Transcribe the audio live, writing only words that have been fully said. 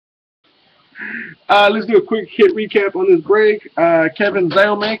Let's do a quick hit recap on this break. Kevin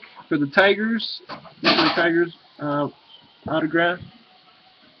Zalmek for the Tigers. Detroit Tigers autograph.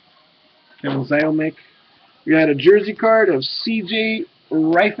 Kevin Zalmek. We had a jersey card of C.J.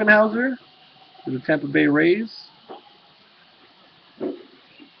 Reifenhauser for the Tampa Bay Rays.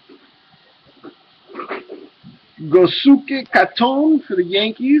 Gosuke Katon for the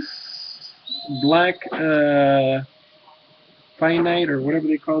Yankees. Black finite or whatever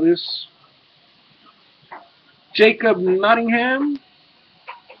they call this. Jacob Nottingham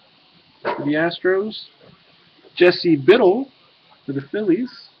for the Astros. Jesse Biddle for the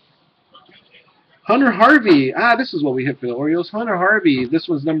Phillies. Hunter Harvey. This is what we hit for the Orioles. Hunter Harvey. This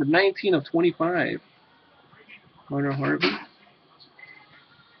was number 19 of 25. Hunter Harvey.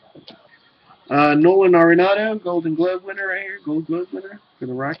 Nolan Arenado, Golden Glove winner right here. Gold Glove winner for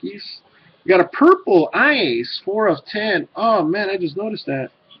the Rockies. We got a purple ice, 4 of 10. Oh, man, I just noticed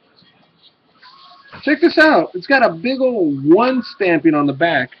that. Check this out. It's got a big old 1 stamping on the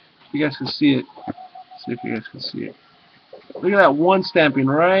back. You guys can see it. Let's see if you guys can see it. Look at that 1 stamping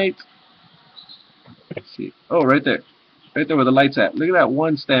right. Let's see. Oh, right there. Right there where the light's at. Look at that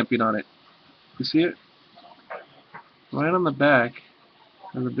 1 stamping on it. You see it? Right on the back.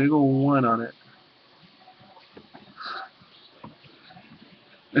 There's a big old 1 on it.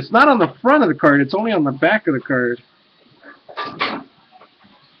 It's not on the front of the card. It's only on the back of the card.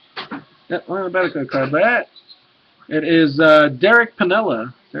 Yep, on the back of the card. But it is Derek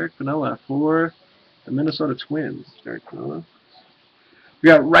Piniella. Derek Piniella for the Minnesota Twins. Derek Piniella. We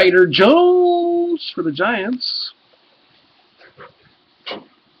got Ryder Jones for the Giants.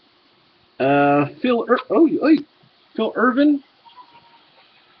 Phil Irvin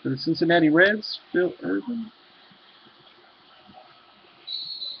for the Cincinnati Reds. Phil Irvin.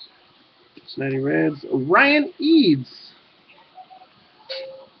 Cincinnati Reds. Ryan Eads.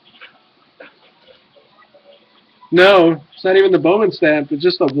 No, it's not even the Bowman stamp. It's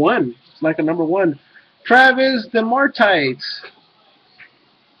just a 1. It's like a number 1. Travis Demerite.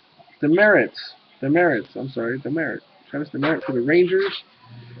 Demerit. I'm sorry. Demerit. Travis Demerit for the Rangers.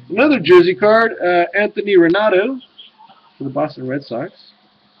 Another jersey card. Anthony Renato for the Boston Red Sox.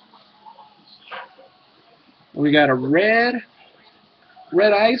 And we got a red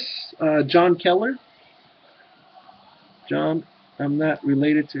ice. John Keller. John, I'm not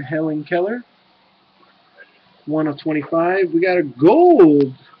related to Helen Keller. 1 of 25. We got a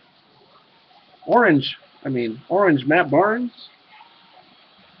gold. Orange Matt Barnes.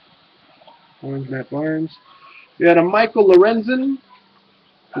 Orange Matt Barnes. We got a Michael Lorenzen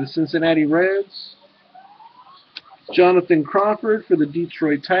for the Cincinnati Reds. Jonathan Crawford for the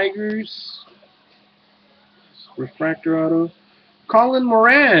Detroit Tigers. Refractor auto. Colin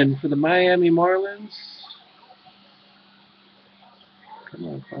Moran for the Miami Marlins. Come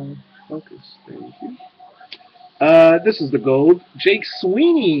on, Colin. Focus. Thank you. This is the gold. Jake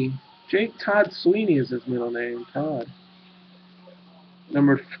Sweeney. Jake Todd Sweeney is his middle name. Todd.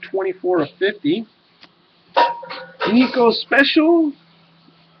 Number 24 of 50. Nico Special.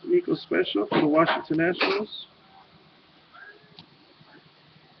 Nico Special for the Washington Nationals.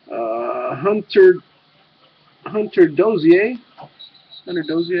 Hunter Dozier. Hunter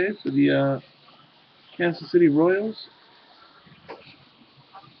Dozier for the Kansas City Royals.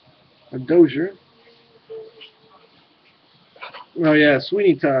 A Dozier. Oh yeah,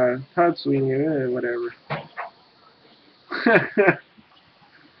 Sweeney Todd Sweeney, whatever.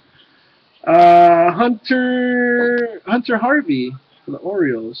 Hunter Harvey for the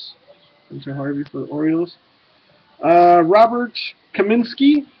Orioles. Hunter Harvey for the Orioles. Robert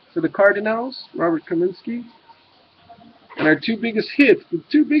Kaminsky for the Cardinals. Robert Kaminsky. And our 2 biggest hits. The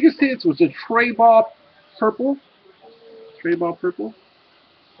 2 biggest hits was a Trey Ball Purple. Trey Ball Purple.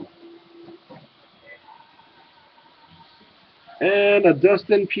 And a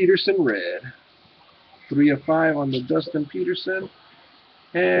Dustin Peterson red. 3 of 5 on the Dustin Peterson.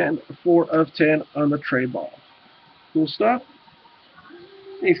 And 4 of 10 on the Trey Ball. Cool stuff.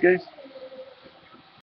 Thanks, guys.